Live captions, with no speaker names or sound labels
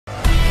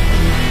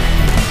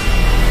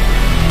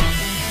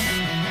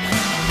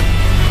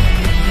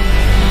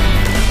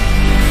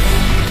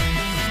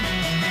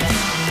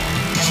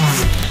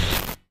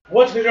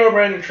What's the go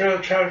brand new trailer?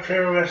 Trailer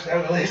has to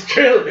have the latest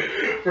trailer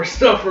for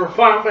stuff for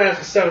Final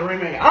Fantasy VII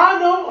Remake. I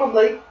know, I'm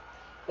late.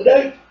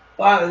 Today,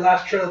 finally,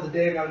 last trailer of the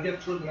day. I gotta get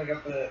to it, and I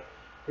got the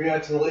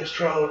react to the latest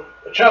trailer,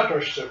 chapter,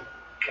 I should say.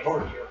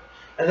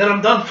 And then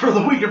I'm done for the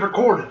week of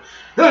recording.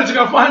 Then I just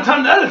gotta find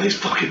time to edit these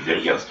fucking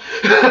videos.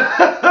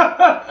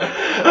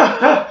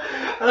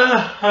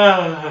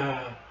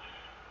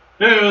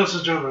 Anyway, let's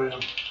just jump right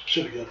in.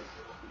 Should be good.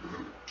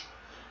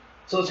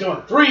 So let's go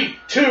on. 3,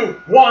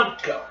 2, 1,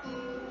 go.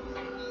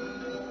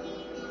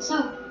 So,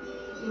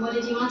 what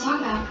did you want to talk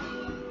about?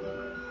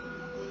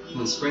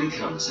 When spring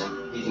comes,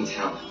 I'm leaving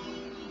town.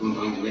 I'm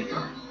going to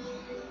Midgard.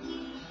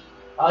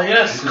 Ah,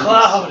 yes,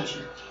 Cloud.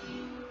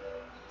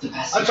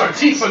 I'm sorry,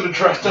 Tifa the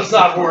dress does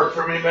not work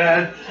for me,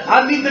 man.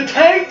 I need the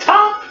tank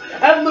top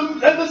and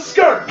the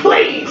skirt,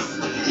 please,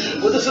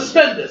 with the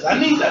suspenders. I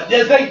need that.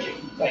 Yeah, thank you.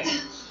 Thank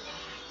you.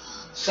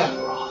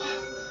 Sephiroth.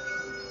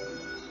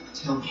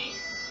 Tell me,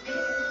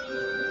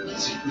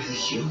 is it really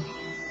you?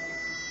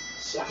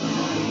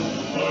 Sephiroth.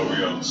 Are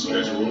we on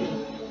schedule?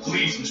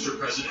 Please, Mr.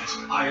 President,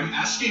 I am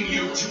asking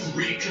you to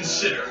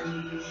reconsider.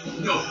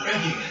 No,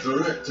 begging.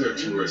 Director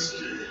to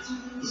rescue.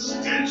 The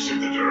stench of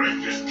the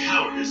director's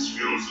cowardice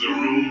fills the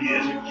room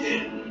yet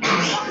again.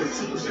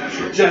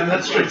 Damn,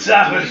 that's straight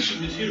savage.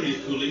 Material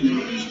cooling to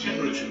reduce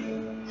temperature.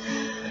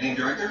 Heading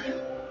director,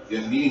 you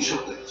have a meeting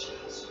shortly.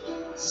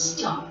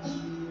 Stop.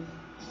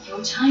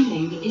 Your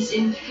timing is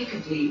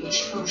impeccably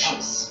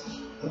atrocious.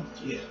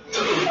 Yeah.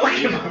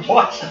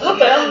 What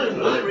the hell?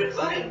 My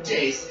refined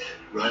taste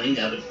running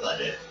out of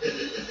butter.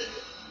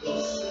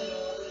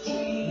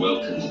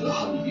 Welcome to the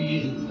Honeybee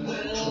Inn,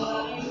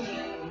 Cloud.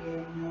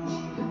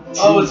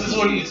 Oh, is this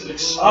what he's...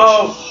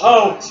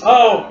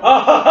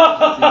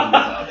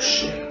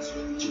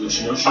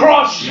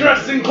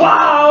 Cross-dressing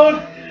Cloud!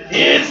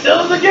 It's still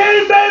in the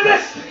game, baby!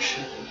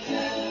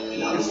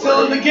 It's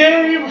still in the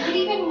game! Not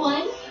even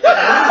one?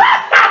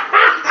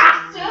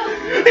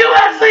 You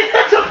actually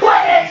get to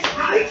play it!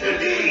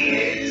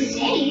 Today's?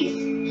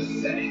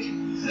 Pathetic.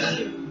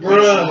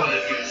 Bruh.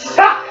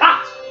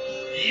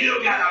 You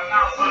got a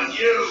mouth on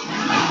you!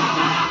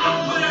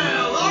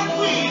 Well, aren't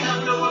we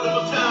having a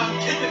wonderful time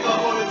kicking the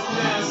hornet's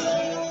nest?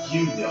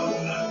 You know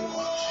what I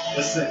want. A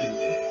second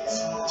dance.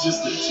 Just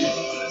the two of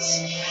us.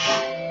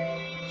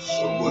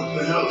 So what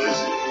the hell is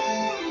it?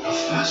 A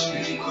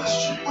fascinating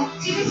question. Oh,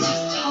 did it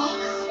just talk?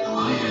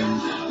 I am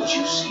that which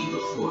you see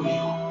before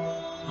you.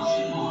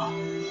 Nothing more.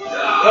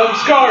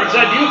 Scar, is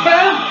that you,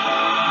 fam?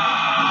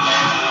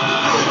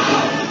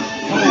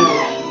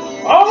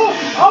 Oh!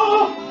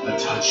 A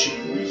touching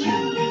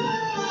reunion.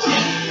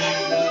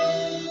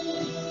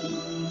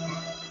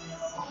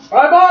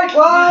 Bye-bye,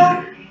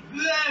 Cloud!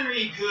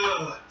 Very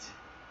good.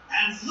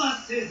 And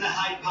thus is the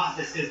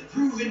hypothesis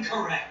proven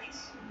correct.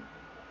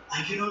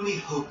 I can only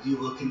hope you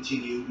will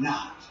continue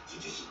not to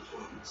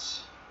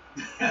disappoint.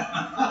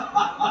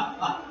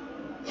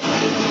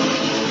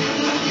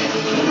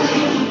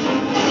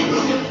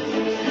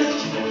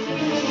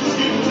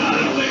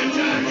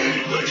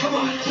 Come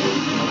on!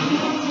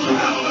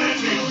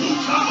 Avalanche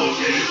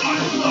complicated by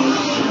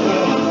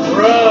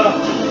Bruh.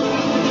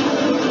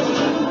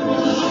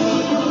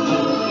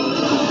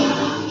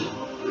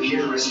 We're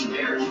here to rescue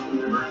Mary,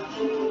 remember?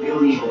 We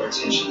don't need more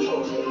attention,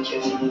 little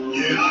kid.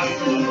 Yeah, I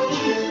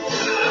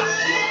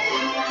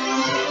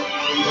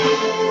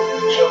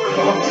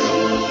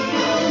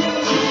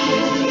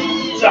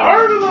It's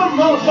hard of them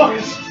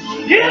motherfuckers!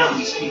 Yeah!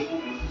 These people,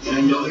 and I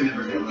know they're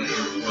never gonna let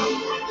her go.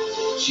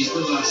 She's the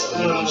last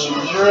thing in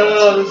charge.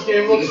 Bruh, this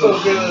game looks so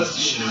good.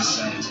 Show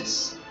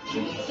scientists.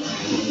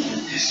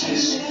 This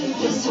is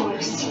The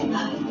source of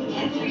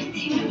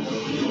everything.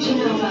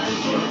 Genova.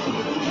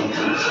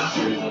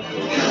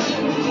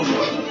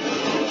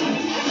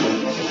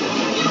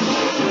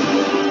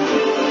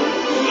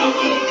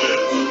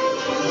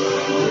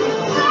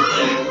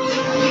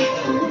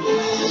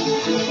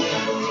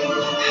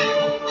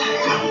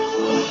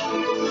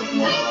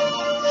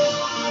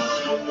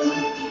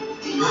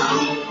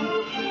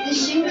 The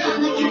Shinra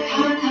Electric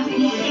Power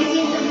Company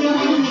isn't the real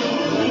enemy.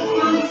 I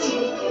promise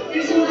you,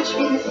 there's a much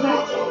bigger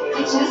threat. I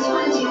just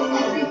want to do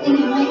everything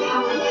in my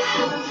power to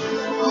help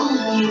all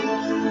of you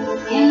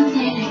and the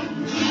planet.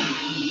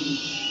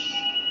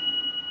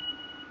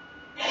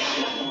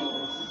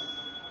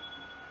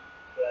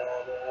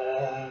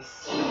 Badass.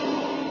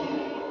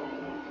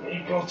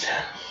 April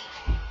 10th.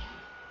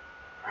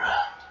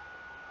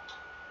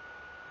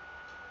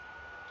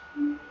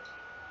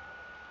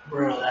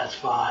 Bro, that's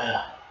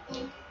fire.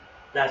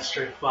 That's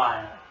straight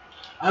fire.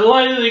 I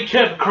like that they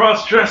kept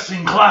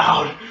cross-dressing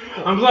Cloud.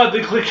 I'm glad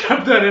they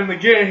kept that in the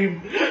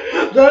game.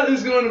 That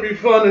is going to be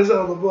fun as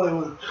hell to play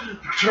with.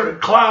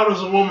 Cloud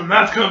as a woman,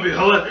 that's going to be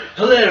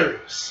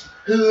hilarious.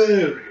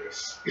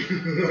 Hilarious.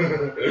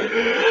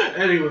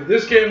 Anyway,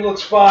 this game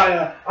looks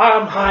fire.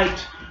 I'm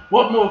hyped.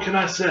 What more can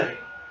I say?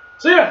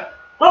 So yeah,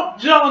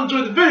 hope y'all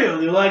enjoyed the video.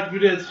 If you liked, if you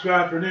did,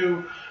 subscribe for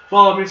new.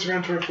 Follow me on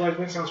Instagram, Twitter,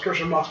 links on the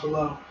description box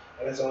below.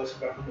 And as always,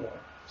 come back for more.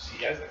 See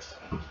you guys next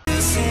time.